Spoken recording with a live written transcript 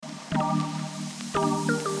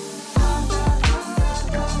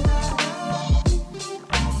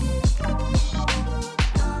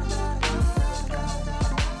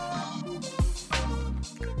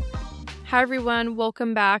Hi, everyone.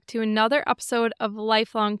 Welcome back to another episode of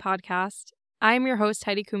Lifelong Podcast. I'm your host,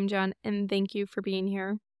 Heidi Kumjan, and thank you for being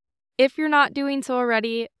here. If you're not doing so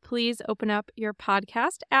already, please open up your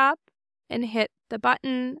podcast app and hit the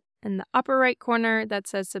button in the upper right corner that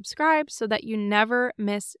says subscribe so that you never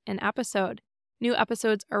miss an episode. New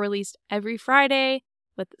episodes are released every Friday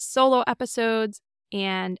with solo episodes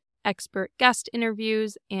and expert guest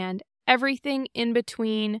interviews and everything in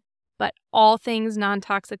between, but all things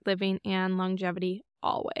non-toxic living and longevity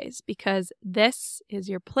always, because this is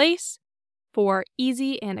your place for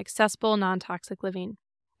easy and accessible non-toxic living.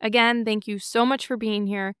 Again, thank you so much for being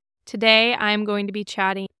here. Today, I'm going to be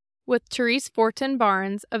chatting with Therese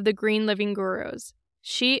Forton-Barnes of the Green Living Gurus.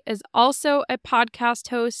 She is also a podcast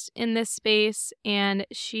host in this space, and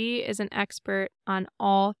she is an expert on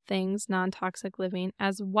all things non-toxic living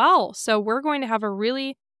as well. So we're going to have a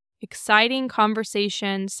really exciting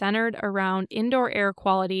conversation centered around indoor air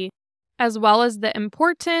quality, as well as the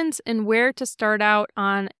importance and where to start out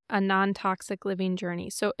on a non-toxic living journey.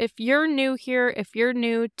 So if you're new here, if you're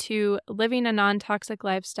new to living a non-toxic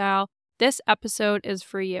lifestyle, this episode is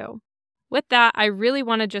for you. With that, I really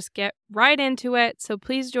want to just get right into it. So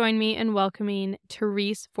please join me in welcoming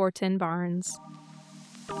Therese Forton-Barnes.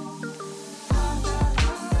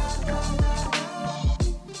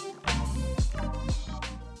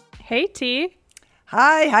 Hey, T.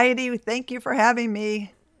 Hi, Heidi. Thank you for having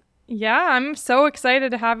me. Yeah, I'm so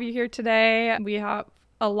excited to have you here today. We have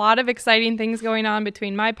a lot of exciting things going on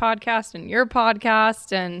between my podcast and your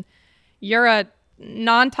podcast, and you're a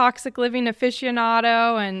non-toxic living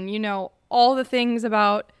aficionado, and you know all the things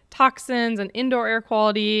about toxins and indoor air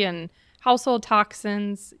quality and household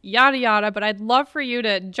toxins, yada yada. But I'd love for you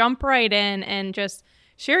to jump right in and just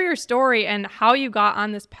share your story and how you got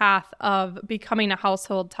on this path of becoming a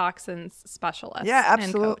household toxins specialist. Yeah,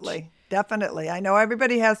 absolutely. Definitely. I know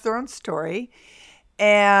everybody has their own story,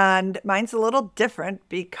 and mine's a little different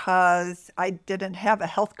because I didn't have a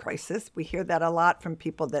health crisis. We hear that a lot from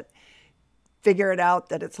people that figure it out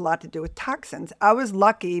that it's a lot to do with toxins. I was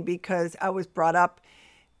lucky because I was brought up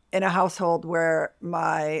in a household where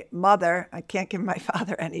my mother, I can't give my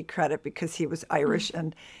father any credit because he was Irish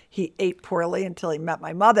and he ate poorly until he met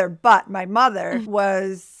my mother. But my mother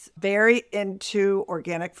was very into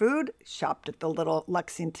organic food, shopped at the little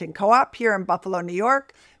Lexington Co-op here in Buffalo, New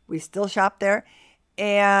York. We still shop there.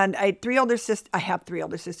 And I had three older sisters. I have three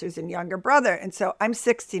older sisters and younger brother. And so I'm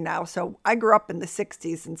 60 now. So I grew up in the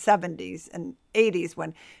 60s and 70s and 80s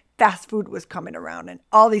when fast food was coming around and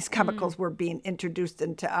all these chemicals were being introduced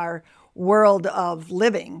into our world of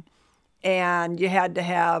living. And you had to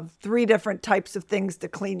have 3 different types of things to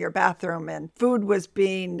clean your bathroom, and food was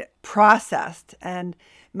being processed. And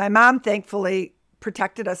my mom thankfully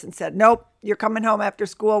protected us and said, nope, you're coming home after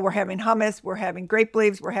school. We're having hummus. We're having grape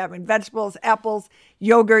leaves. We're having vegetables, apples,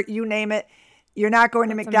 yogurt, you name it. You're not going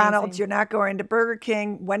to McDonald's. Amazing. You're not going to Burger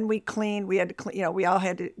King. When we clean, we had to clean, we all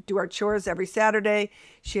had to do our chores every Saturday.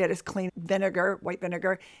 She had us clean vinegar, white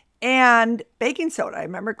vinegar, and baking soda. I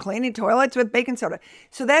remember cleaning toilets with baking soda.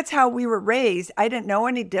 So that's how we were raised. I didn't know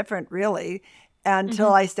any different really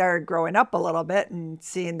until I started growing up a little bit and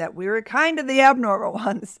seeing that we were kind of the abnormal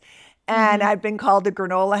ones. And I've been called a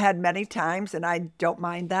granola head many times, and I don't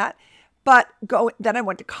mind that. But then I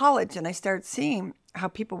went to college and I started seeing how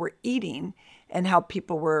people were eating and how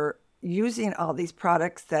people were using all these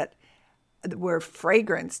products that were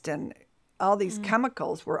fragranced, and all these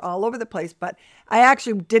chemicals were all over the place. But I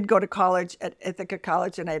actually did go to college at Ithaca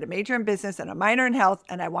College, and I had a major in business and a minor in health,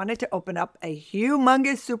 and I wanted to open up a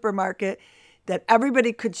humongous supermarket that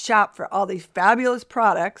everybody could shop for all these fabulous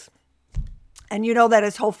products. And you know that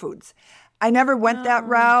is Whole Foods. I never went that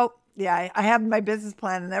route. Yeah, I have my business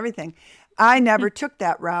plan and everything. I never took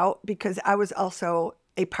that route because I was also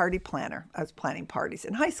a party planner. I was planning parties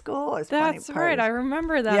in high school. That's right. I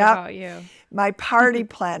remember that about you. My party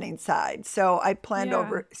planning side. So I planned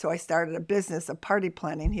so I started a business of party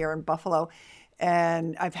planning here in Buffalo.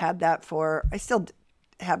 And I've had that I still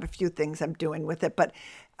have a few things I'm doing with it, but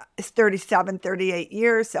it's 38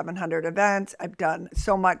 years, 700 events. I've done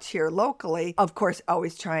so much here locally. Of course,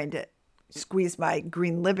 always trying to squeeze my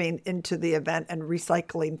green living into the event and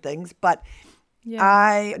recycling things. But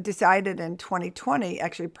I decided in 2020,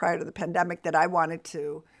 actually prior to the pandemic, that I wanted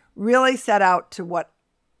to really set out to what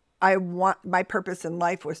I want. My purpose in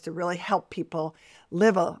life was to really help people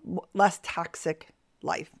live a less toxic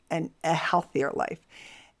life and a healthier life.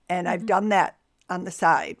 And I've done that on the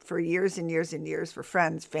side for years and years and years for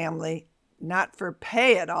friends, family, not for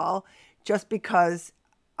pay at all, just because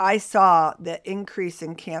I saw the increase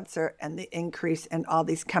in cancer and the increase in all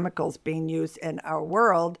these chemicals being used in our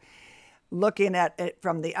world. looking at it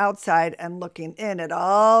from the outside and looking in at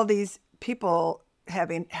all these people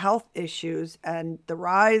having health issues and the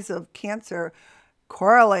rise of cancer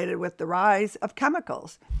correlated with the rise of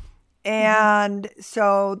chemicals. And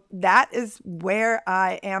so that is where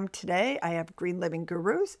I am today. I have Green Living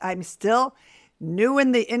Gurus. I'm still new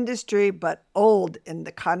in the industry, but old in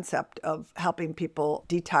the concept of helping people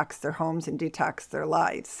detox their homes and detox their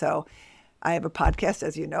lives. So I have a podcast,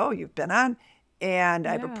 as you know, you've been on, and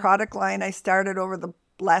I have a product line I started over the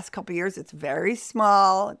last couple of years. It's very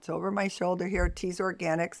small. It's over my shoulder here, Tease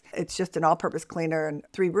Organics. It's just an all-purpose cleaner and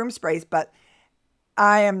 3 room sprays, but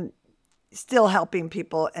I am still helping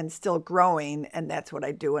people and still growing, and that's what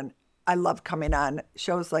I do. And I love coming on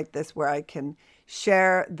shows like this where I can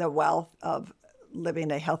share the wealth of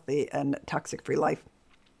living a healthy and toxic-free life.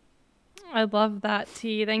 I love that,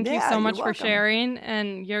 T. Thank you so much for sharing.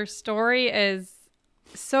 And your story is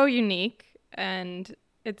so unique, and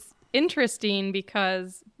it's interesting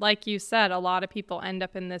because, like you said, a lot of people end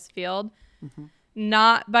up in this field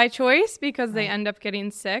not by choice because they end up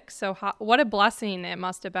getting sick. So what a blessing it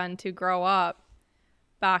must have been to grow up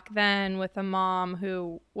back then with a mom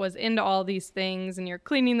who was into all these things, and you're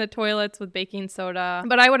cleaning the toilets with baking soda.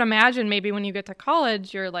 But I would imagine maybe when you get to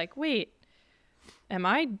college, you're like, wait, am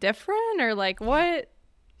I different? Or like, what?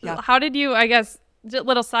 Yeah. How did you, I guess,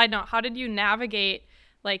 little side note, how did you navigate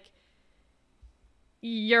like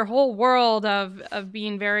your whole world of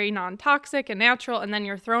being very non-toxic and natural, and then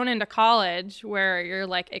you're thrown into college where you're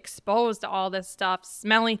like exposed to all this stuff,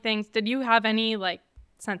 smelly things? Did you have any like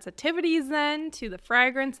sensitivities then to the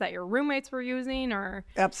fragrance that your roommates were using? Or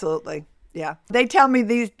Absolutely. Yeah. They tell me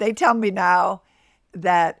now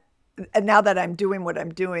that, and now that I'm doing what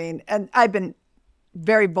I'm doing, and I've been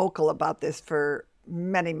very vocal about this for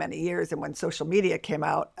many, many years. And when social media came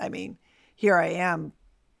out, I mean, here I am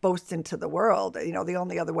boasting to the world. You know, the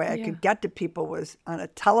only other way I could get to people was on a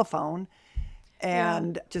telephone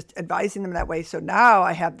and just advising them that way. So now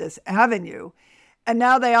I have this avenue. And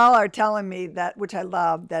now they all are telling me that, which I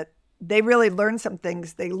love, that they really learned some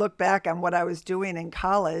things. They look back on what I was doing in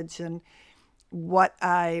college and what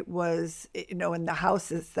I was, you know, in the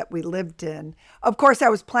houses that we lived in. Of course, I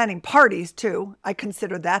was planning parties too. I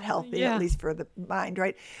consider that healthy, at least for the mind,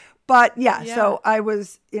 right? But so I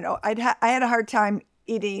was, you know, I had a hard time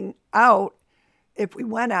eating out. If we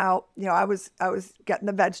went out, you know, I was getting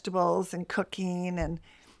the vegetables and cooking, and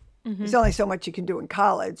there's only so much you can do in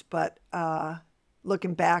college. But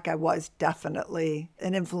looking back, I was definitely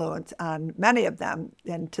an influence on many of them.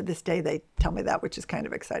 And to this day, they tell me that, which is kind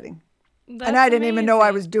of exciting. That's and I didn't amazing. even know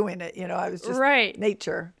I was doing it. You know, I was just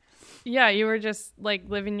nature. Yeah, you were just like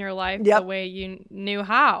living your life the way you knew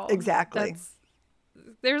how. Exactly.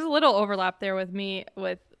 There's a little overlap there with me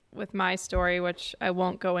with my story, which I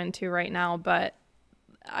won't go into right now, but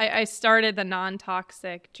I started the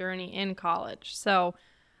non-toxic journey in college. So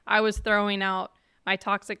I was throwing out my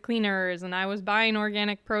toxic cleaners and I was buying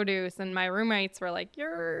organic produce, and my roommates were like,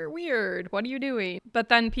 "You're weird. What are you doing?" But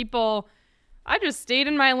then I just stayed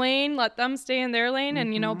in my lane, let them stay in their lane.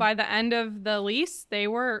 And, you know, by the end of the lease, they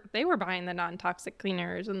were buying the non-toxic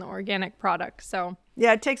cleaners and the organic products. So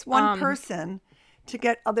yeah, it takes one person to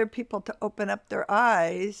get other people to open up their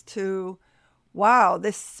eyes to, wow,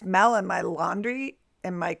 this smell in my laundry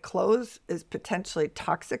and my clothes is potentially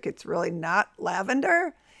toxic. It's really not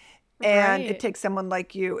lavender. And it takes someone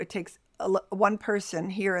like you. It takes one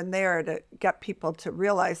person here and there to get people to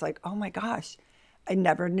realize, like, oh my gosh, I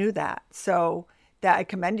never knew that. So that I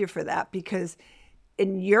commend you for that, because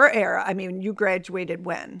in your era, I mean, you graduated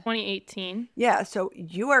when? 2018. Yeah, so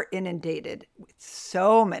you are inundated with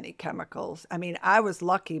so many chemicals. I mean, I was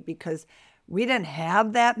lucky because we didn't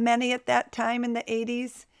have that many at that time in the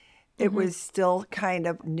 80s. It was still kind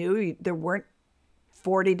of new. There weren't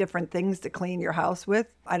 40 different things to clean your house with.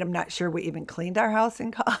 I'm not sure we even cleaned our house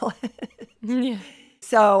in college. Yeah.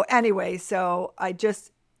 So anyway,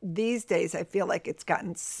 these days, I feel like it's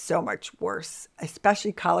gotten so much worse,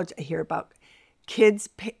 especially college. I hear about kids,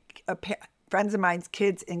 friends of mine's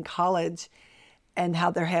kids in college, and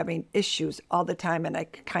how they're having issues all the time. And I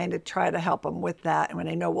kind of try to help them with that. And when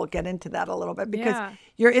I know we'll get into that a little bit, because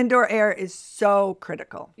your indoor air is so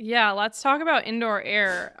critical. Yeah, let's talk about indoor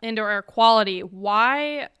air quality.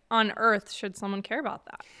 Why on earth should someone care about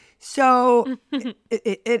that? So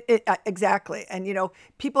exactly. And, you know,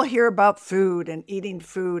 people hear about food and eating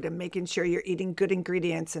food and making sure you're eating good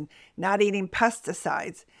ingredients and not eating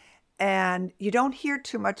pesticides. And you don't hear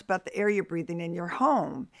too much about the air you're breathing in your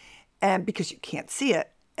home, and because you can't see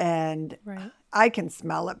it. And I can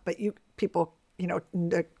smell it, but people, you know,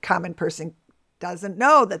 the common person doesn't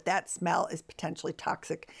know that that smell is potentially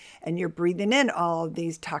toxic, and you're breathing in all of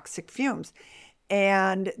these toxic fumes.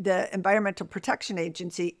 And the Environmental Protection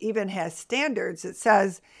Agency even has standards that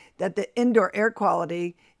says that the indoor air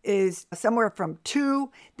quality is somewhere from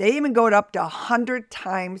 2, they even go up to 100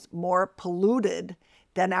 times more polluted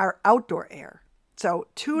than our outdoor air. So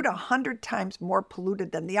 2 to 100 times more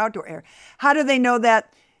polluted than the outdoor air. How do they know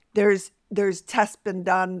that? There's tests been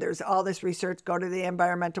done. There's all this research. Go to the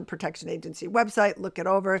Environmental Protection Agency website, look it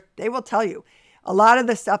over. They will tell you a lot of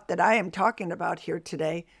the stuff that I am talking about here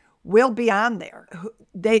today will be on there.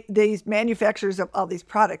 These manufacturers of all these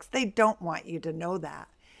products, they don't want you to know that.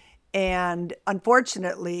 And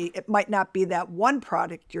unfortunately, it might not be that one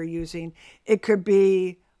product you're using. It could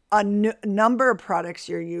be a number of products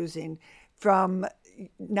you're using, from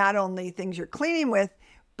not only things you're cleaning with,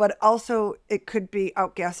 but also it could be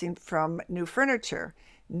outgassing from new furniture,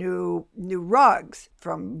 new rugs,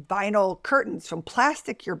 from vinyl curtains, from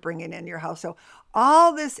plastic you're bringing in your house. So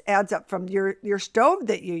all this adds up, from your stove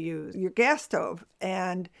that you use, your gas stove,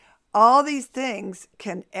 and all these things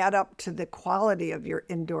can add up to the quality of your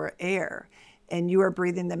indoor air. And you are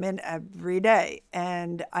breathing them in every day.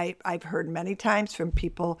 And I've heard many times from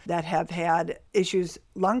people that have had issues,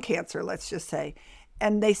 lung cancer, let's just say,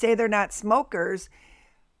 and they say they're not smokers,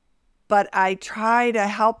 but I try to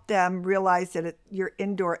help them realize that your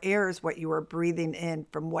indoor air is what you are breathing in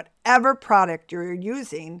from whatever product you're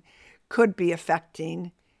using could be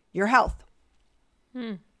affecting your health.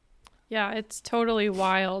 Yeah, it's totally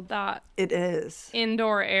wild that it is.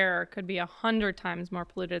 Indoor air could be 100 times more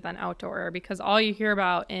polluted than outdoor air, because all you hear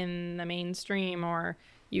about in the mainstream, or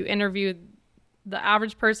you interview the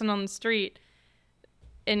average person on the street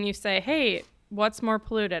and you say, hey, what's more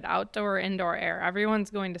polluted, outdoor or indoor air?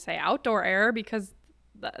 Everyone's going to say outdoor air, because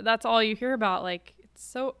that's all you hear about. Like, it's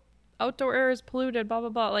so outdoor air is polluted, blah, blah,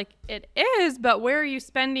 blah. Like, it is, but where are you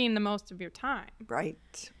spending the most of your time? Right.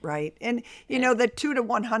 And, you know, the 2 to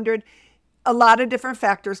 100, a lot of different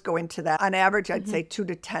factors go into that. On average, I'd say 2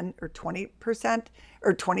 to 10 or 20%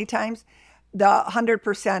 or 20 times. The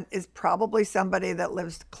 100% is probably somebody that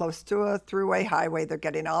lives close to a throughway highway. They're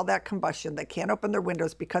getting all that combustion. They can't open their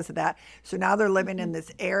windows because of that. So now they're living in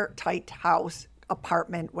this airtight house,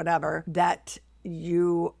 apartment, whatever, that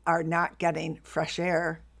you are not getting fresh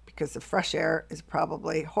air, because the fresh air is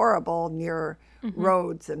probably horrible near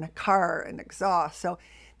roads and a car and exhaust. So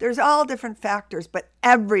there's all different factors, but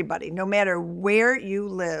everybody, no matter where you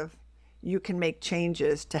live, you can make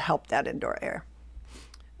changes to help that indoor air.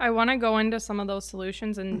 I want to go into some of those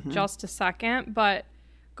solutions in just a second, but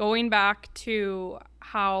going back to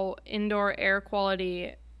how indoor air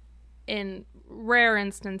quality, in rare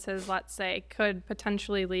instances, let's say, could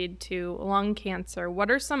potentially lead to lung cancer, what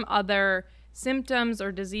are some other symptoms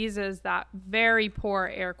or diseases that very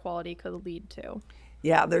poor air quality could lead to?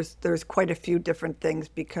 Yeah, there's quite a few different things,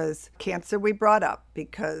 because cancer we brought up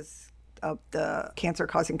because of the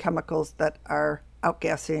cancer-causing chemicals that are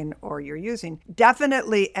outgassing or you're using.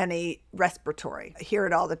 Definitely any respiratory. I hear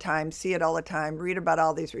it all the time, see it all the time, read about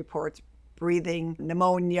all these reports: breathing,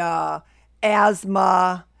 pneumonia,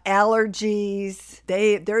 asthma, allergies.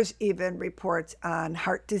 There's even reports on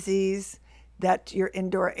heart disease, that your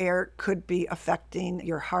indoor air could be affecting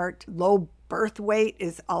your heart. Low birth weight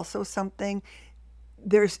is also something.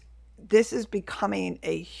 This is becoming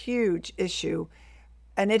a huge issue,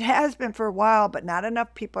 and it has been for a while, but not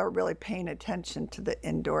enough people are really paying attention to the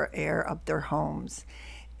indoor air of their homes.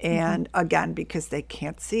 And again, because they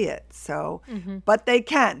can't see it. So, but they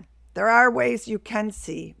can. There are ways you can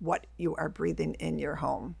see what you are breathing in your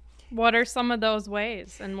home. What are some of those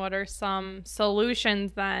ways, and what are some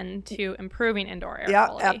solutions then to improving indoor air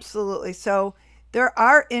quality? Yeah, absolutely. So there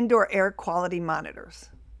are indoor air quality monitors,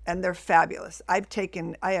 and they're fabulous. I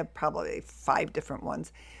have probably 5 different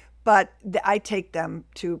ones, but I take them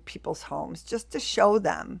to people's homes just to show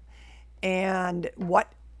them and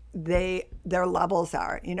what their levels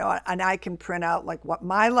are, you know, and I can print out like what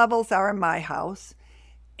my levels are in my house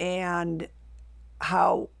and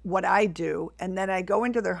what I do, and then I go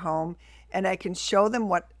into their home and I can show them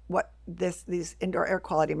what these indoor air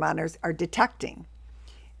quality monitors are detecting.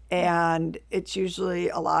 And it's usually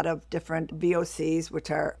a lot of different VOCs,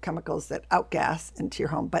 which are chemicals that outgas into your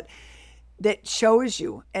home, but that shows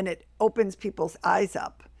you, and it opens people's eyes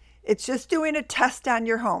up. It's just doing a test on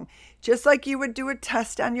your home, just like you would do a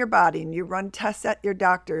test on your body, and you run tests at your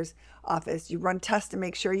doctor's office. You run tests to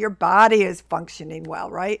make sure your body is functioning well,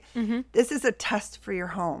 right? This is a test for your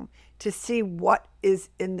home to see what is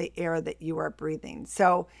in the air that you are breathing.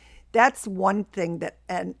 So that's one thing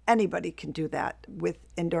and anybody can do that with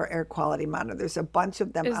indoor air quality monitor. There's a bunch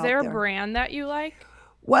of them out there. Is there a brand that you like?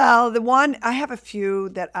 Well, I have a few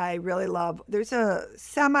that I really love. There's a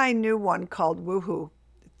semi-new one called Woohoo,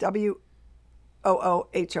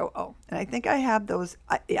 WOOHOO. And I think I have those.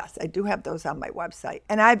 Yes, I do have those on my website.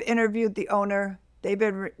 And I've interviewed the owner. They've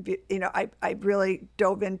been, I really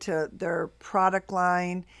dove into their product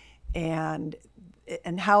line and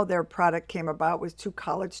how their product came about. Was two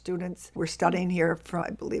college students were studying here from,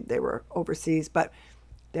 I believe they were overseas, but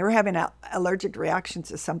they were having allergic reactions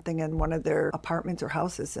to something in one of their apartments or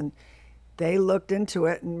houses. And they looked into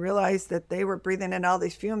it and realized that they were breathing in all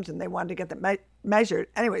these fumes and they wanted to get them measured.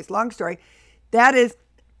 Anyways, long story. That is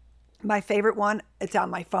my favorite one. It's on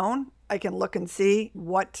my phone. I can look and see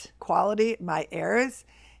what quality my air is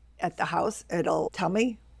at the house. It'll tell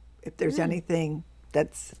me if there's anything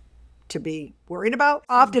that's to be worried about.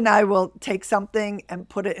 Often I will take something and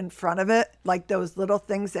put it in front of it, like those little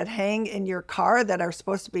things that hang in your car that are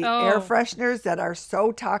supposed to be air fresheners that are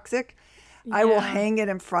so toxic. Yeah. I will hang it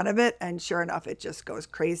in front of it, and sure enough, it just goes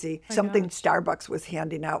crazy. Something Starbucks was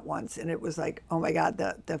handing out once, and it was like, oh my God,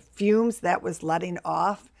 the fumes that was letting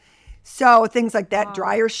off. So things like that,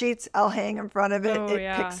 dryer sheets, I'll hang in front of it.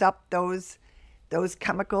 It picks up those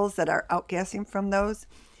chemicals that are outgassing from those.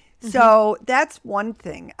 So that's one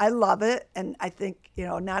thing. I love it. And I think,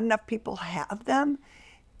 not enough people have them.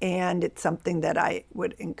 And it's something that I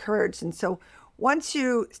would encourage. And so once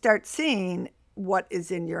you start seeing what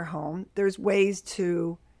is in your home, there's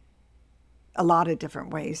a lot of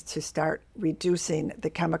different ways to start reducing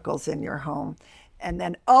the chemicals in your home. And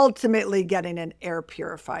then ultimately getting an air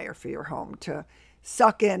purifier for your home to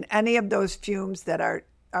suck in any of those fumes that are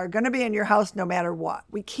going to be in your house no matter what.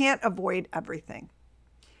 We can't avoid everything.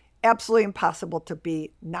 Absolutely impossible to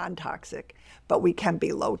be non-toxic, but we can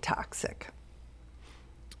be low toxic.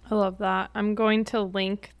 I love that. I'm going to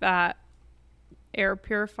link that air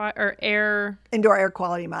purifier or indoor air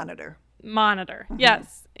quality monitor.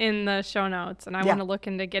 Yes, in the show notes. And I want to look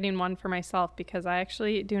into getting one for myself because I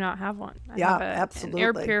actually do not have one. I have absolutely. An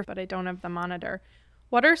air purifier, but I don't have the monitor.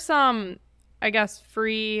 What are some, I guess,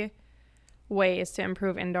 free ways to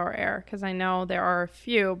improve indoor air? Because I know there are a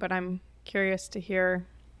few, but I'm curious to hear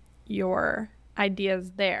your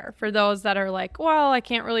ideas there for those that are like, well, I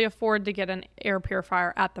can't really afford to get an air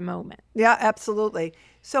purifier at the moment. Yeah, absolutely.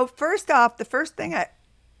 So first off, the first thing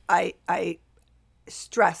I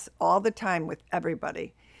stress all the time with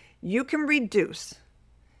everybody, you can reduce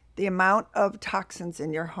the amount of toxins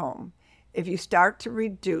in your home if you start to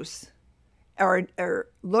reduce or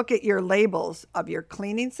look at your labels of your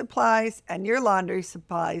cleaning supplies and your laundry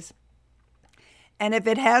supplies. And if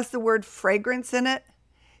it has the word fragrance in it,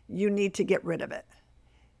 you need to get rid of it.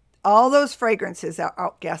 All those fragrances are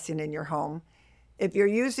outgassing in your home. If you're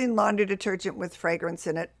using laundry detergent with fragrance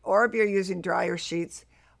in it, or if you're using dryer sheets,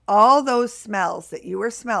 all those smells that you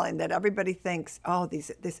are smelling that everybody thinks, oh,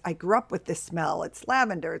 I grew up with this smell. It's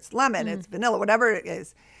lavender, it's lemon, it's vanilla, whatever it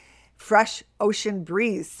is. Fresh ocean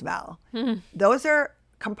breeze smell. Those are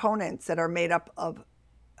components that are made up of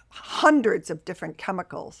hundreds of different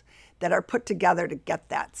chemicals that are put together to get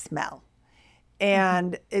that smell.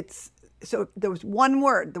 And so there was one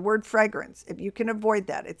word, the word fragrance. If you can avoid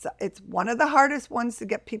that, it's one of the hardest ones to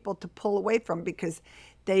get people to pull away from because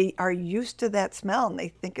they are used to that smell and they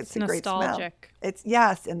think it's a great smell. It's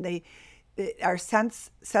and our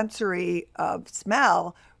sensory of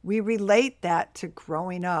smell, we relate that to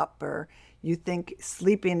growing up, or you think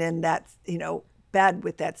sleeping in that bed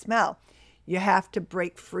with that smell. You have to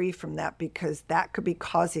break free from that because that could be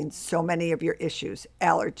causing so many of your issues: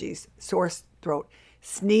 allergies, sore throat,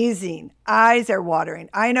 sneezing, eyes are watering.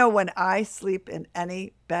 I know when I sleep in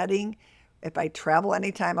any bedding, if I travel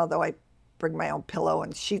anytime, although I bring my own pillow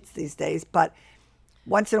and sheets these days, but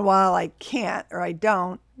once in a while I can't or I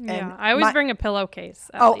don't. Yeah, and I always bring a pillowcase.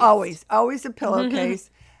 Always a pillowcase.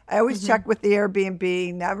 I always check with the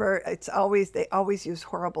Airbnb. They always use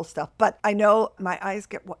horrible stuff. But I know my eyes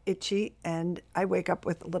get itchy and I wake up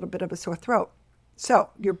with a little bit of a sore throat. So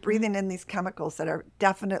you're breathing in these chemicals that are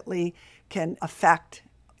definitely can affect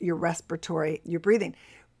your breathing.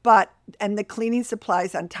 And the cleaning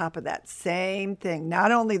supplies on top of that, same thing.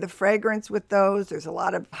 Not only the fragrance with those, there's a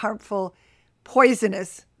lot of harmful,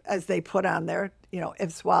 poisonous, as they put on there,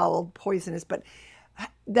 if swallowed, poisonous, but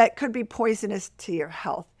that could be poisonous to your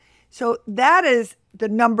health. So that is the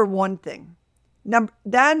number one thing.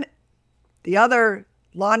 Then the other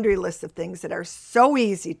laundry list of things that are so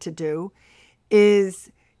easy to do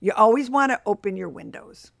is you always want to open your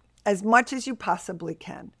windows as much as you possibly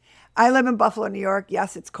can. I live in Buffalo, New York.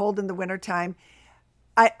 Yes, it's cold in the wintertime.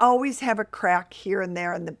 I always have a crack here and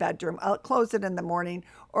there in the bedroom. I'll close it in the morning,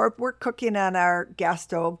 or if we're cooking on our gas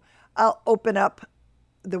stove, I'll open up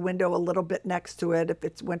the window a little bit next to it if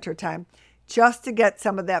it's wintertime, just to get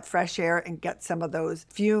some of that fresh air and get some of those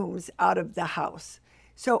fumes out of the house.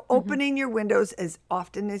 So opening your windows as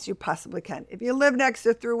often as you possibly can. If you live next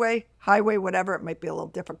to a throughway, highway, whatever, it might be a little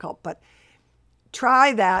difficult, but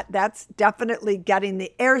try that. That's definitely getting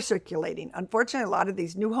the air circulating. Unfortunately, a lot of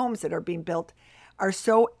these new homes that are being built are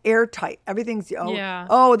so airtight. Everything's,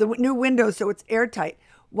 the new windows, so it's airtight.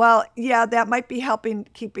 Well, yeah, that might be helping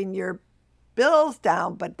keeping your bills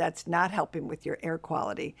down, but that's not helping with your air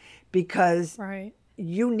quality because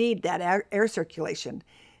you need that air circulation,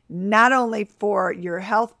 not only for your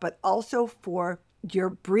health, but also for your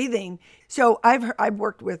breathing. So I've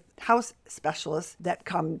worked with house specialists that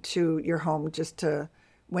come to your home just to,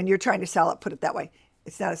 when you're trying to sell it, put it that way.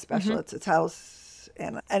 It's not a specialist, it's house.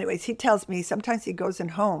 And anyways, he tells me sometimes he goes in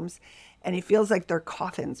homes and he feels like they're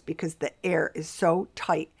coffins because the air is so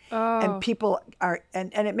tight. And people are,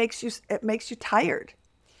 and it makes you tired.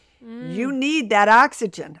 You need that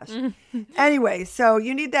oxygen. Anyway, so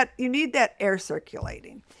you need that air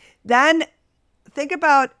circulating. Then think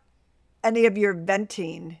about any of your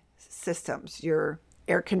venting systems, your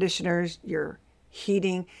air conditioners, your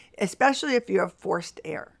heating, especially if you have forced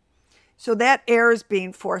air. So that air is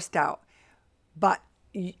being forced out. But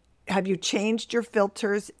have you changed your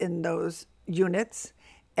filters in those units?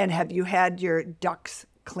 And have you had your ducts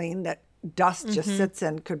clean? That dust just sits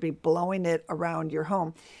in, could be blowing it around your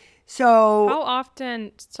home. So how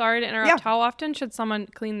often, sorry to interrupt, how often should someone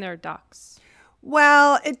clean their ducts?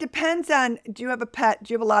 Well, it depends on, do you have a pet?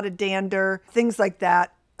 Do you have a lot of dander? Things like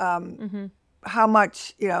that. How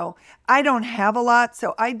much, I don't have a lot,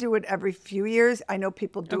 so I do it every few years. I know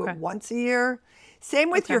people do it once a year.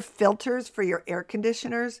 Same with your filters for your air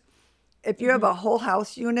conditioners. If you have a whole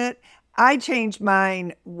house unit, I change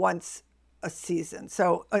mine once a season.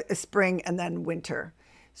 So a spring and then winter.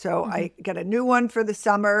 So I get a new one for the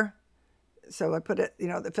summer. So I put it,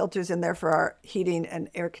 the filters in there for our heating and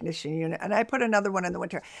air conditioning unit. And I put another one in the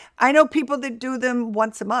winter. I know people that do them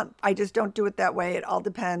once a month. I just don't do it that way. It all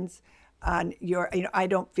depends on I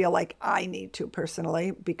don't feel like I need to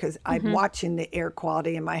personally because I'm watching the air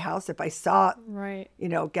quality in my house. If I saw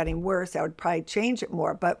it, getting worse, I would probably change it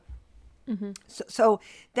more. But so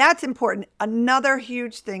that's important. Another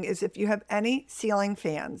huge thing is if you have any ceiling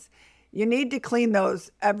fans, you need to clean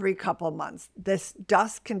those every couple of months. This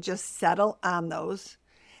dust can just settle on those,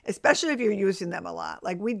 especially if you're using them a lot.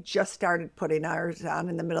 Like we just started putting ours on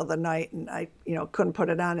in the middle of the night and I, couldn't put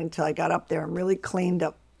it on until I got up there and really cleaned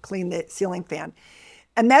the ceiling fan.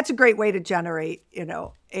 And that's a great way to generate,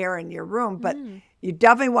 air in your room, but you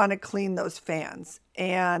definitely want to clean those fans.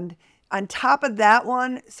 And on top of that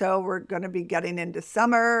one, so we're going to be getting into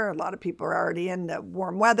summer. A lot of people are already in the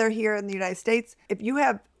warm weather here in the United States. If you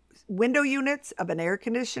have window units of an air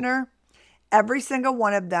conditioner, every single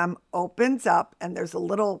one of them opens up and there's a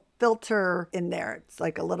little filter in there. It's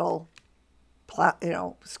like a little,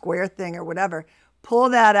 square thing or whatever. Pull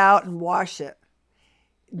that out and wash it.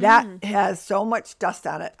 That has so much dust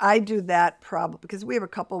on it. I do that probably because we have a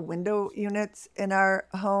couple window units in our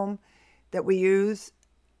home that we use,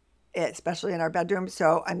 especially in our bedroom.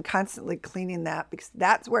 So I'm constantly cleaning that because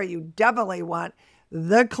that's where you definitely want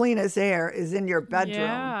the cleanest air is in your bedroom.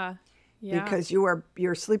 Yeah. Because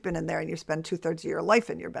you're sleeping in there and you spend 2/3 of your life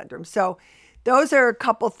in your bedroom. So those are a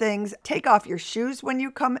couple things. Take off your shoes when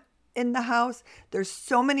you come in the house. There's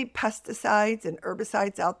so many pesticides and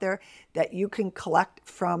herbicides out there that you can collect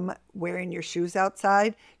from wearing your shoes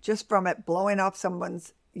outside. Just from it blowing off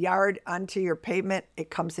someone's yard onto your pavement, it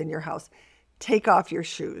comes in your house. Take off your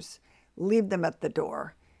shoes. Leave them at the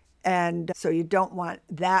door. And so you don't want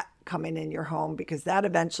that coming in your home because that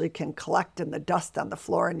eventually can collect in the dust on the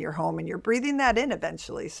floor in your home and you're breathing that in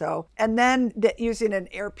eventually. So, and then using an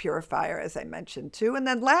air purifier, as I mentioned too. And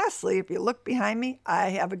then lastly, if you look behind me, I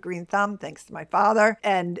have a green thumb thanks to my father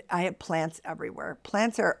and I have plants everywhere.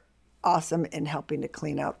 Plants are awesome in helping to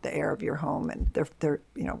clean out the air of your home and they're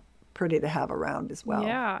pretty to have around as well.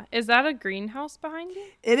 Yeah. Is that a greenhouse behind you?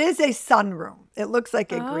 It is a sunroom. It looks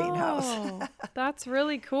like a greenhouse. That's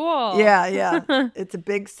really cool. Yeah. It's a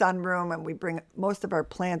big sunroom and we bring most of our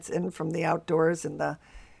plants in from the outdoors in the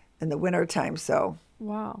wintertime. So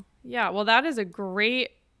wow. Yeah. Well, that is a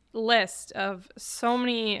great list of so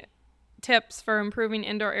many tips for improving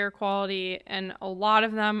indoor air quality. And a lot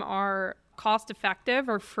of them are cost effective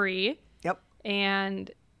or free. Yep. And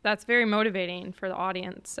that's very motivating for the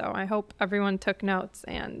audience. So I hope everyone took notes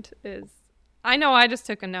I know I just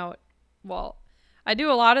took a note. Well, I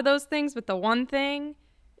do a lot of those things, but the one thing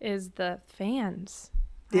is the fans.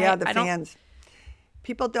 Yeah, the fans.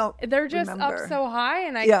 People don't They're just remember. up so high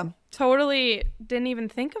and totally didn't even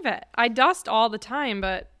think of it. I dust all the time,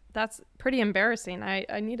 but that's pretty embarrassing.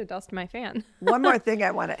 I need to dust my fan. One more thing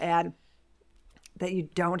I want to add that you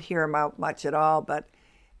don't hear about much at all, but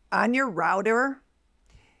on your router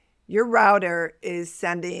is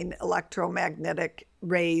sending electromagnetic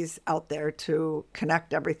rays out there to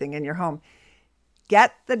connect everything in your home.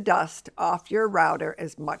 Get the dust off your router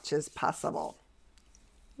as much as possible.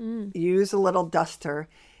 Use a little duster,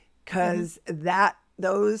 because that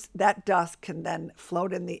dust can then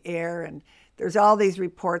float in the air, and there's all these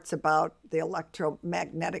reports about the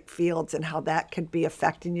electromagnetic fields and how that could be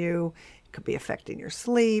affecting you. It could be affecting your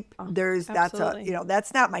sleep. Absolutely.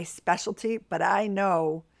 That's not my specialty, but I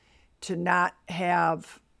know to not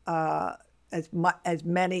have as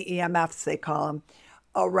many EMFs, they call them,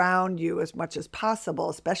 around you as much as possible,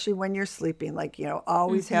 especially when you're sleeping. Like,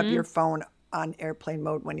 always have your phone on airplane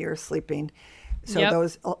mode when you're sleeping. So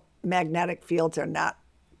those magnetic fields are not,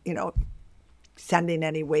 sending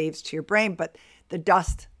any waves to your brain, but the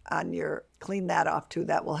dust on clean that off too.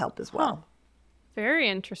 That will help as well. Huh. Very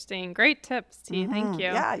interesting. Great tips, T. Thank you.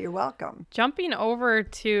 Yeah, you're welcome. Jumping over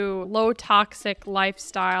to low toxic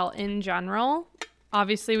lifestyle in general.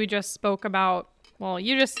 Obviously, you just spoke about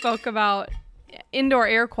indoor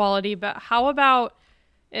air quality, but how about,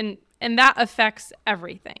 and that affects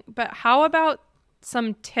everything, but how about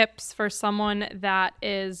some tips for someone that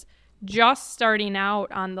is just starting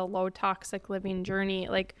out on the low toxic living journey?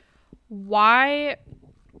 Like, why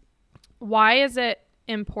is it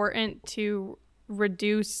important to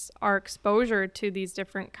reduce our exposure to these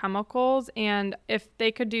different chemicals? And if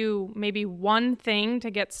they could do maybe one thing to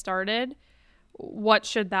get started, what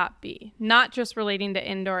should that be? Not just relating to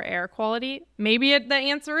indoor air quality. Maybe the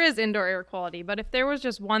answer is indoor air quality, but if there was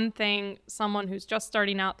just one thing, someone who's just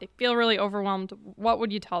starting out, they feel really overwhelmed, what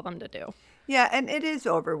would you tell them to do? Yeah, and it is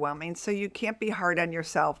overwhelming. So you can't be hard on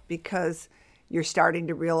yourself, because you're starting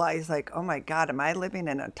to realize, like, oh my God, am I living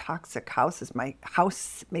in a toxic house? Is my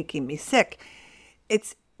house making me sick?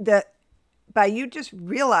 It's by you just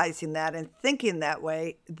realizing that and thinking that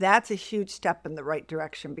way, that's a huge step in the right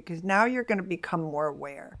direction, because now you're going to become more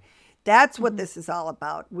aware. That's what this is all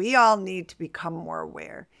about. We all need to become more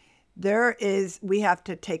aware. We have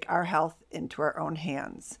to take our health into our own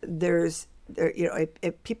hands.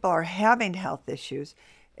 If people are having health issues,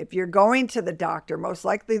 if you're going to the doctor, most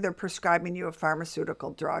likely they're prescribing you a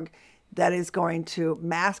pharmaceutical drug that is going to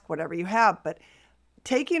mask whatever you have. But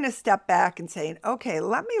taking a step back and saying, okay,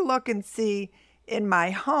 let me look and see in my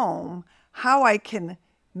home how I can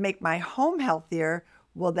make my home healthier.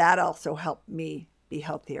 Will that also help me be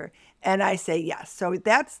healthier? And I say yes. So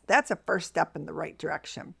that's a first step in the right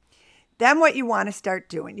direction. Then what you want to start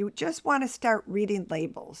doing, you just want to start reading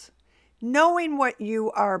labels, knowing what you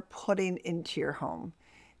are putting into your home,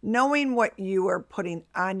 knowing what you are putting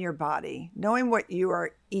on your body, knowing what you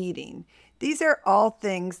are eating. These are all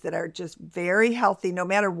things that are just very healthy, no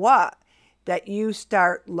matter what, that you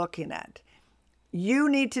start looking at. You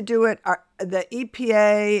need to do it. The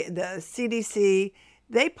EPA, the CDC,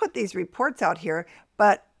 they put these reports out here,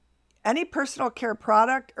 but any personal care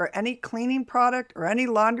product or any cleaning product or any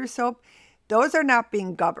laundry soap, those are not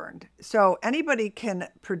being governed. So anybody can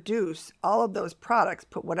produce all of those products,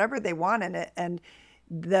 put whatever they want in it, and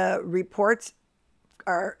the reports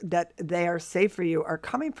are that they are safe for you are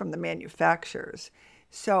coming from the manufacturers.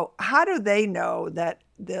 So how do they know that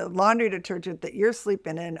the laundry detergent that you're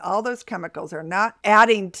sleeping in, all those chemicals are not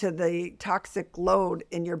adding to the toxic load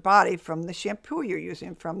in your body from the shampoo you're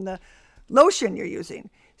using, from the lotion you're using?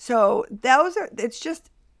 So it's just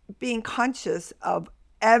being conscious of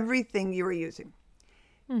everything you are using.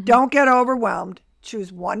 Don't get overwhelmed.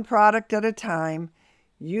 Choose one product at a time.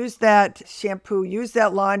 Use that shampoo, use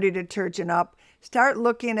that laundry detergent up. Start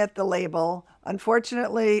looking at the label.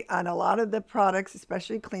 Unfortunately, on a lot of the products,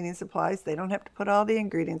 especially cleaning supplies, they don't have to put all the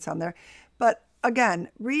ingredients on there. But again,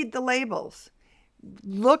 read the labels.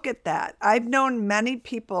 Look at that. I've known many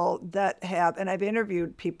people that have, and I've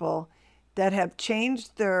interviewed people that have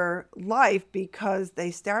changed their life because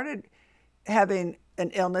they started having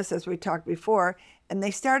an illness, as we talked before, and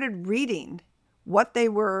they started reading what they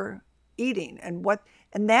were eating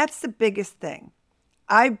and that's the biggest thing.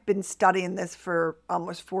 I've been studying this for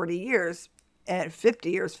almost 40 years, and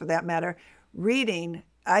 50 years for that matter, reading.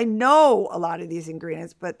 I know a lot of these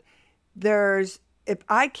ingredients, but if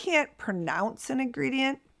I can't pronounce an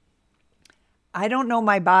ingredient, I don't know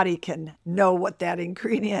my body can know what that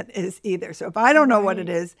ingredient is either. So if I don't know what it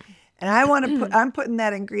is, and I want to I'm putting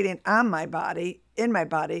that ingredient on my body, in my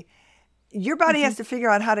body, your body has to figure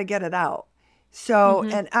out how to get it out. So,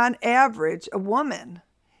 and on average, a woman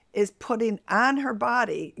is putting on her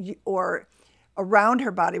body or around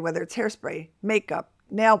her body, whether it's hairspray, makeup,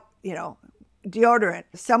 nail, deodorant,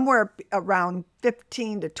 somewhere around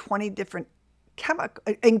 15 to 20 different chemical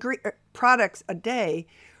products a day,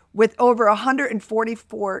 with over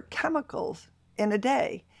 144 chemicals in a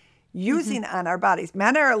day using on our bodies.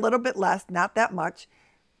 Men are a little bit less, not that much,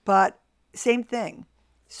 but same thing.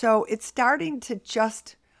 So it's starting to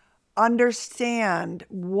just understand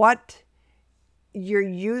what you're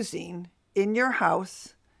using in your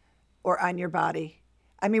house or on your body.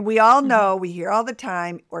 I mean, we all know, we hear all the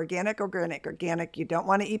time, organic, you don't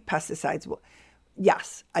want to eat pesticides. Well,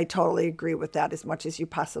 yes, I totally agree with that as much as you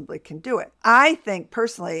possibly can do it. I think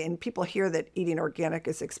personally, and people hear that eating organic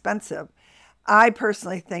is expensive, I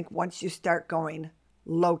personally think once you start going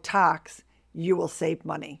low tox, you will save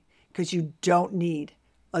money because you don't need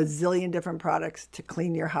a zillion different products to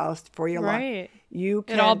clean your house for your lawn.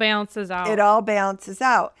 It all balances out. It all balances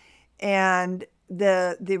out. And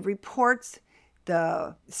the reports,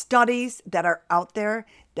 the studies that are out there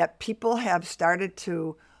that people have started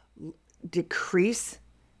to decrease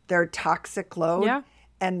their toxic load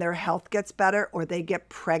and their health gets better, or they get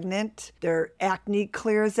pregnant, their acne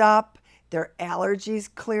clears up, their allergies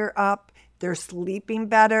clear up, they're sleeping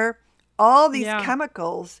better. All these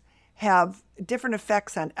chemicals have different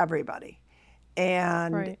effects on everybody.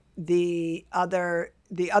 And the other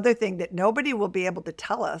thing that nobody will be able to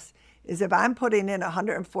tell us is if I'm putting in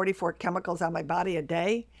 144 chemicals on my body a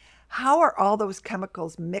day, how are all those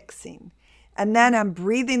chemicals mixing? And then I'm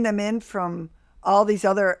breathing them in from all these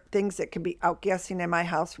other things that could be outgassing in my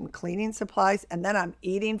house from cleaning supplies. And then I'm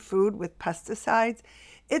eating food with pesticides.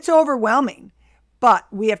 It's overwhelming, but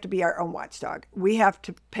we have to be our own watchdog. We have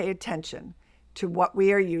to pay attention to what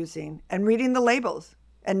we are using and reading the labels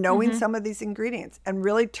and knowing some of these ingredients and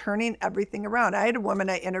really turning everything around. I had a woman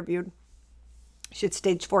I interviewed. She had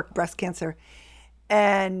stage 4 breast cancer.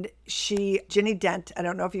 And Ginny Dent, I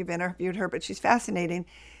don't know if you've interviewed her, but she's fascinating.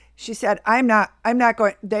 She said, I'm not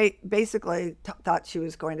going, they basically thought she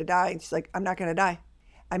was going to die. And she's like, I'm not going to die.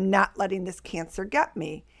 I'm not letting this cancer get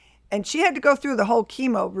me. And she had to go through the whole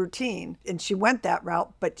chemo routine, and she went that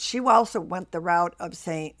route, but she also went the route of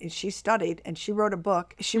saying, and she studied and she wrote a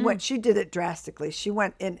book. She did it drastically. She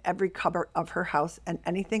went in every cupboard of her house, and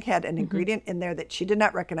anything had an ingredient in there that she did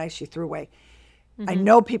not recognize, she threw away. I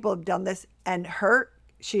know people have done this, and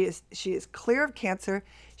she is clear of cancer.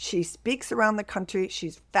 She speaks around the country.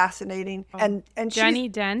 She's fascinating. And Ginny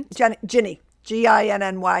Dent? Ginny.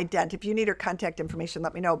 Ginny Dent. If you need her contact information,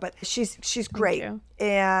 let me know. But she's great.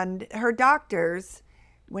 And her doctors,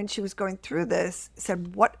 when she was going through this,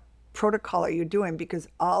 said, what protocol are you doing? Because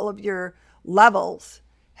all of your levels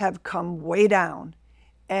have come way down.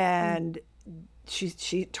 And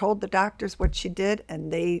she told the doctors what she did,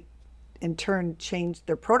 and they in turn changed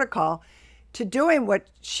their protocol to doing what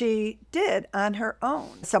she did on her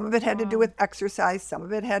own. Some of it had to do with exercise. Some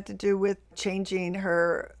of it had to do with changing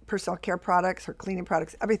her personal care products, her cleaning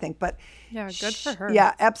products, everything. But yeah, good for her.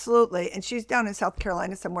 Yeah, absolutely. And she's down in South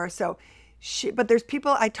Carolina somewhere. So but there's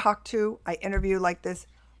people I talk to, I interview like this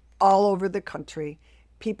all over the country.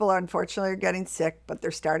 People unfortunately are getting sick, but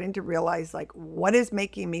they're starting to realize, like, what is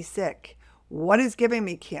making me sick? What is giving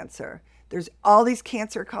me cancer? There's all these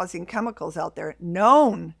cancer-causing chemicals out there,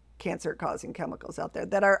 known cancer-causing chemicals out there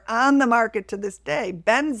that are on the market to this day.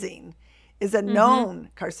 Benzene is a known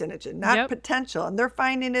carcinogen, not potential. And they're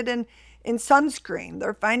finding it in sunscreen.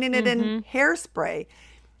 They're finding it in hairspray.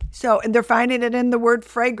 So, and they're finding it in the word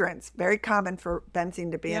fragrance. Very common for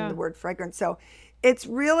benzene to be in the word fragrance. So it's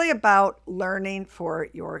really about learning for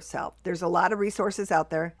yourself. There's a lot of resources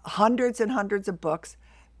out there, hundreds and hundreds of books,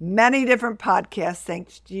 many different podcasts,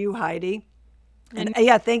 thanks to you, Heidi. And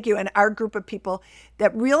thank you. And our group of people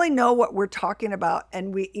that really know what we're talking about.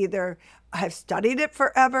 And we either have studied it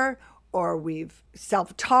forever, or we've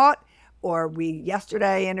self-taught, or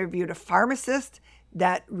yesterday interviewed a pharmacist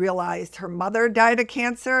that realized her mother died of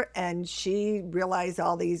cancer, and she realized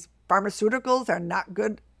all these pharmaceuticals are not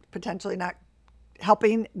good, potentially not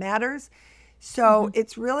helping matters. So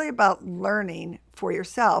it's really about learning for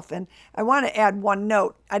yourself. And I want to add one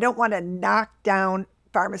note. I don't want to knock down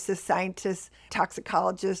pharmacists, scientists,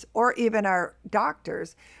 toxicologists, or even our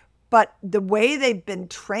doctors, but the way they've been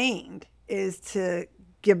trained is to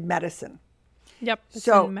give medicine. Yep.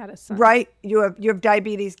 So medicine. Right. You have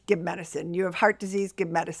diabetes, give medicine. You have heart disease, give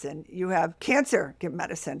medicine. You have cancer, give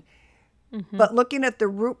medicine. But looking at the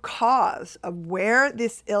root cause of where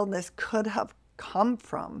this illness could have come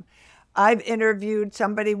from, I've interviewed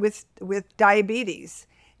somebody with diabetes,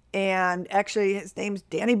 and actually his name's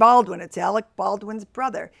Danny Baldwin. It's Alec Baldwin's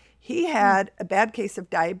brother. He had a bad case of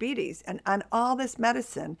diabetes and on all this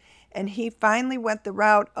medicine, and he finally went the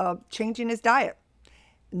route of changing his diet.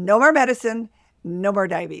 no more medicine, no more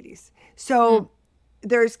diabetes. So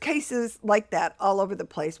there's cases like that all over the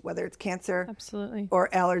place, whether it's cancer Absolutely. or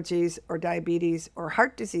allergies or diabetes or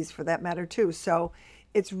heart disease for that matter too. So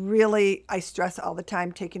it's really, I stress all the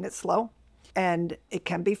time, taking it slow. And it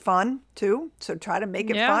can be fun too. So try to make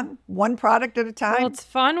it fun, one product at a time. Well, it's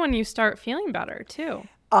fun when you start feeling better too.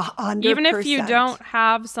 100%. Even if you don't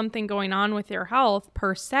have something going on with your health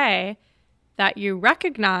per se that you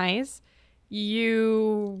recognize,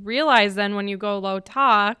 you realize then when you go low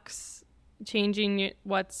tox, changing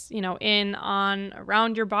what's, in, on,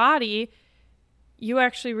 around your body, you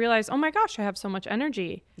actually realize, oh my gosh, I have so much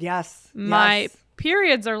energy. Yes. My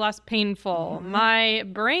periods are less painful. My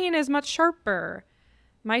brain is much sharper.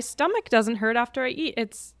 My stomach doesn't hurt after I eat.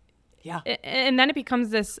 And then it becomes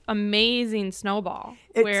this amazing snowball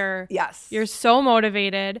where you're so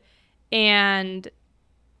motivated and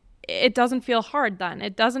it doesn't feel hard then.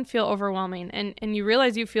 It doesn't feel overwhelming. And you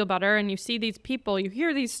realize you feel better and you see these people, you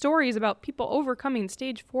hear these stories about people overcoming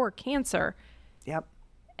stage 4 cancer. Yep.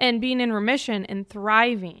 And being in remission and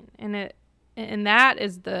thriving. And that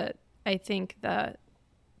is I think the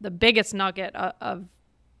biggest nugget of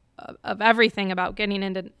everything about getting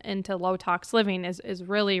into low tox living is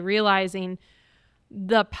really realizing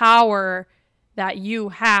the power that you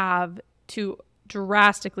have to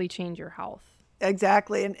drastically change your health.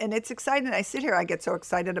 Exactly. And it's exciting. I sit here, I get so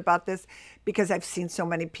excited about this because I've seen so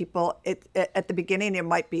many people. At the beginning, it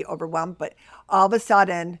might be overwhelmed, but all of a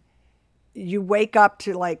sudden you wake up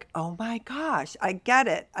to like, oh my gosh, I get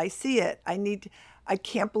it. I see it. I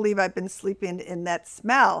can't believe I've been sleeping in that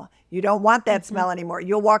smell. You don't want that smell anymore.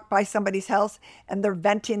 You'll walk by somebody's house and they're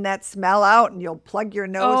venting that smell out and you'll plug your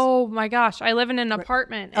nose. Oh my gosh. I live in an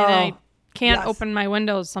apartment and I can't open my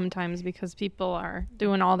windows sometimes because people are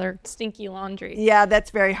doing all their stinky laundry. Yeah,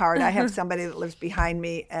 that's very hard. I have somebody that lives behind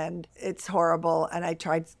me and it's horrible. And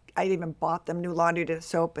I even bought them new laundry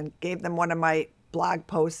soap and gave them one of my blog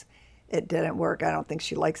posts. It didn't work. I don't think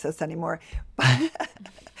she likes us anymore. But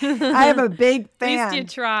I have a big fan. At least you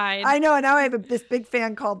tried. I know. And now I have this big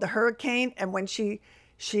fan called the Hurricane. And when she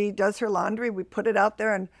does her laundry, we put it out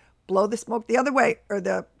there and blow the smoke the other way or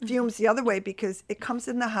the fumes the other way because it comes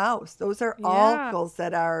in the house. Those are all chemicals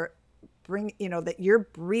that are that you're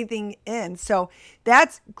breathing in. So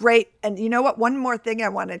that's great. And you know what? One more thing I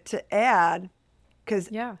wanted to add, because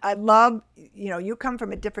I love, you come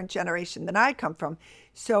from a different generation than I come from.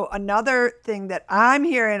 So another thing that I'm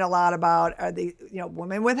hearing a lot about are the,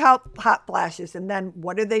 women with hot flashes. And then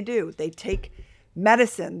what do? They take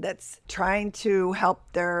medicine that's trying to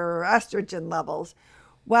help their estrogen levels.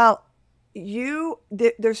 Well,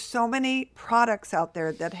 there's so many products out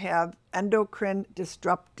there that have endocrine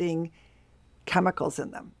disrupting chemicals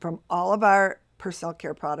in them, from all of our personal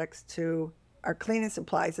care products to our cleaning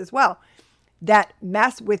supplies as well, that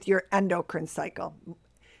mess with your endocrine cycle.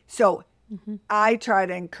 So I try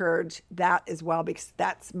to encourage that as well, because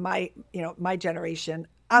that's my generation.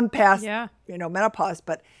 I'm past, menopause,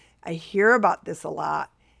 but I hear about this a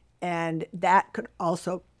lot. And that could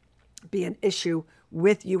also be an issue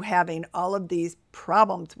with you having all of these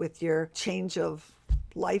problems with your change of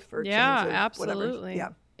life or change of absolutely. Whatever. Yeah.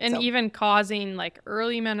 And even causing like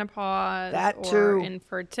early menopause or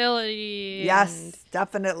infertility. Yes,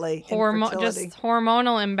 definitely. Just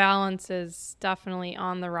hormonal imbalance is definitely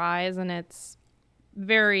on the rise, and it's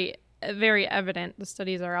very, very evident. The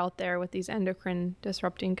studies are out there with these endocrine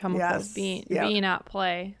disrupting chemicals being at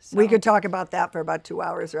play. So. We could talk about that for about 2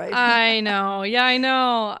 hours, right? I know. Yeah, I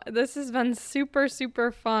know. This has been super,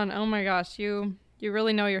 super fun. Oh my gosh, you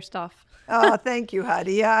really know your stuff. Oh, thank you,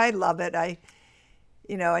 Heidi. Yeah, I love it. I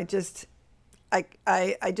just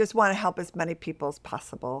want to help as many people as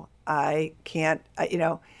possible. I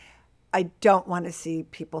don't want to see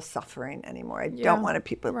people suffering anymore. I don't want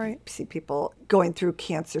to see people going through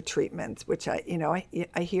cancer treatments, which I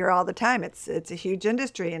hear all the time. It's a huge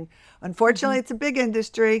industry, and unfortunately, it's a big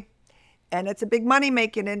industry, and it's a big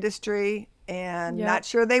money-making industry, and not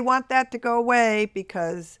sure they want that to go away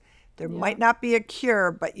because there might not be a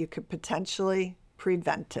cure, but you could potentially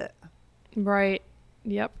prevent it. Right.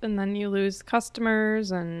 Yep, and then you lose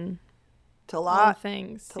customers and a lot of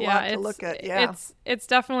things. Lot to look at. Yeah, it's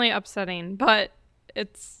definitely upsetting, but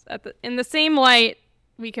it's in the same light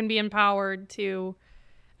we can be empowered to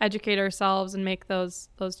educate ourselves and make those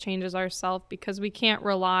changes ourselves, because we can't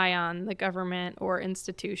rely on the government or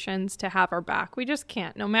institutions to have our back. We just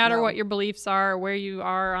can't. No matter what your beliefs are, or where you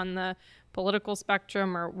are on the political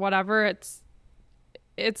spectrum or whatever, it's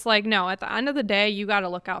like, no, at the end of the day, you got to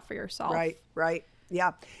look out for yourself. Right.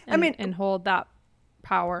 Yeah. And hold that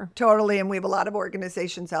power. Totally. And we have a lot of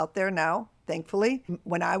organizations out there now, thankfully.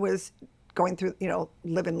 When I was going through,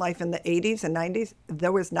 living life in the 80s and 90s,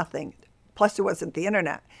 there was nothing. Plus, there wasn't the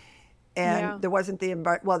internet. And there wasn't the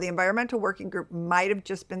Environmental Working Group might have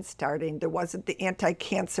just been starting. There wasn't the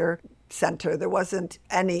Anti-Cancer Center. There wasn't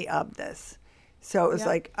any of this. So it was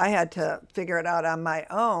like I had to figure it out on my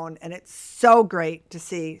own. And it's so great to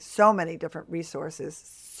see so many different resources,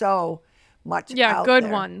 so much out good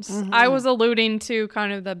there. Ones. Mm-hmm. I was alluding to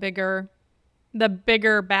kind of the bigger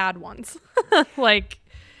bad ones, like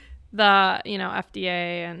the, FDA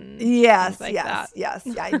and things like that. Yes,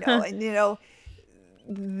 I know. And,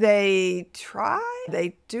 they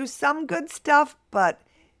do some good stuff, but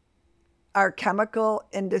our chemical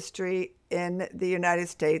industry in the United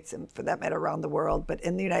States, and for that matter around the world, but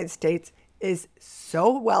in the United States, is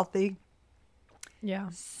so wealthy,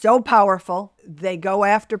 so powerful. They go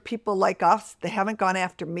after people like us. They haven't gone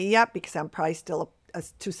after me yet because I'm probably still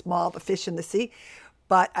too small of a fish in the sea.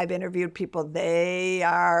 But I've interviewed people. They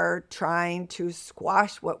are trying to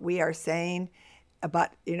squash what we are saying.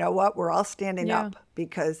 But you know what? We're all standing up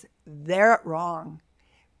because they're wrong.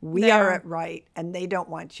 We are at right, and they don't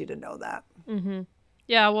want you to know that. Mm-hmm.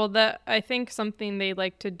 Yeah, well, I think something they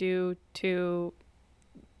like to do to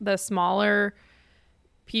the smaller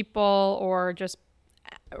people, or just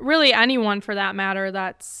really anyone for that matter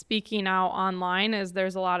that's speaking out online, is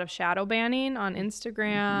there's a lot of shadow banning on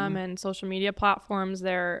Instagram and social media platforms.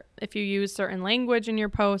 If you use certain language in your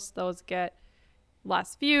posts, those get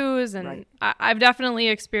less views, and I've definitely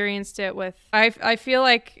experienced it with, I feel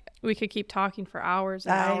like we could keep talking for hours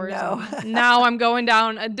and hours. I know. Now I'm going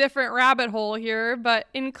down a different rabbit hole here, but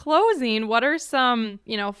in closing, what are some,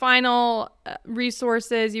 final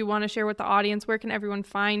resources you want to share with the audience? Where can everyone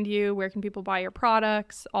find you? Where can people buy your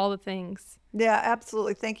products? All the things. Yeah,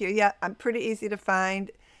 absolutely. Thank you. Yeah, I'm pretty easy to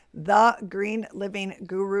find.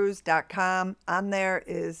 thegreenlivinggurus.com. On there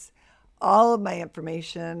is all of my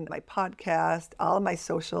information, my podcast, all of my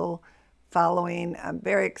social following. I'm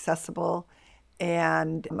very accessible.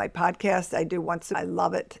 And my podcast, I do once. I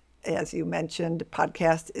love it. As you mentioned,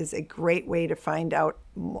 podcast is a great way to find out,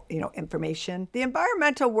 information. The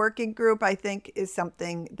Environmental Working Group, I think, is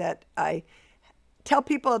something that I tell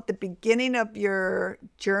people at the beginning of your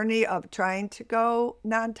journey of trying to go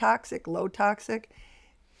non-toxic, low toxic.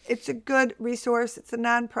 It's a good resource. It's a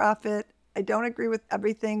nonprofit. I don't agree with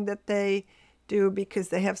everything that they do because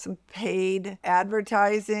they have some paid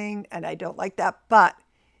advertising, and I don't like that. But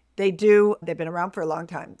they've been around for a long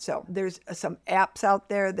time. So there's some apps out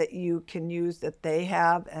there that you can use that they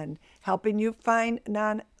have and helping you find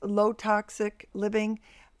low toxic living.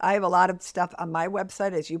 I have a lot of stuff on my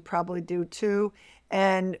website, as you probably do too.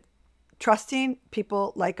 And trusting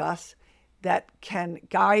people like us that can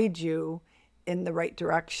guide you in the right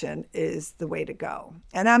direction is the way to go.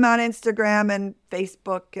 And I'm on Instagram and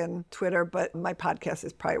Facebook and Twitter, but my podcast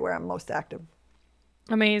is probably where I'm most active.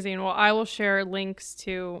 Amazing. Well, I will share links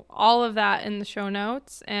to all of that in the show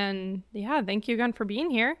notes. And thank you again for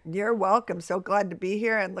being here. You're welcome. So glad to be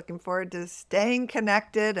here and looking forward to staying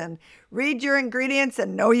connected and read your ingredients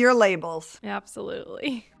and know your labels.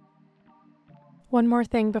 Absolutely. One more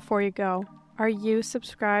thing before you go. Are you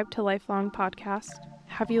subscribed to Lifelong Podcast?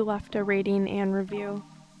 Have you left a rating and review?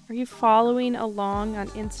 Are you following along on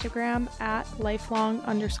Instagram at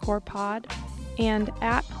lifelong_pod and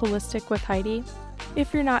at Holistic with Heidi?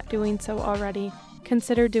 If you're not doing so already,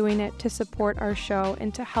 consider doing it to support our show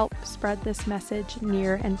and to help spread this message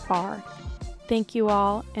near and far. Thank you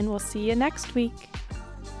all, and we'll see you next week.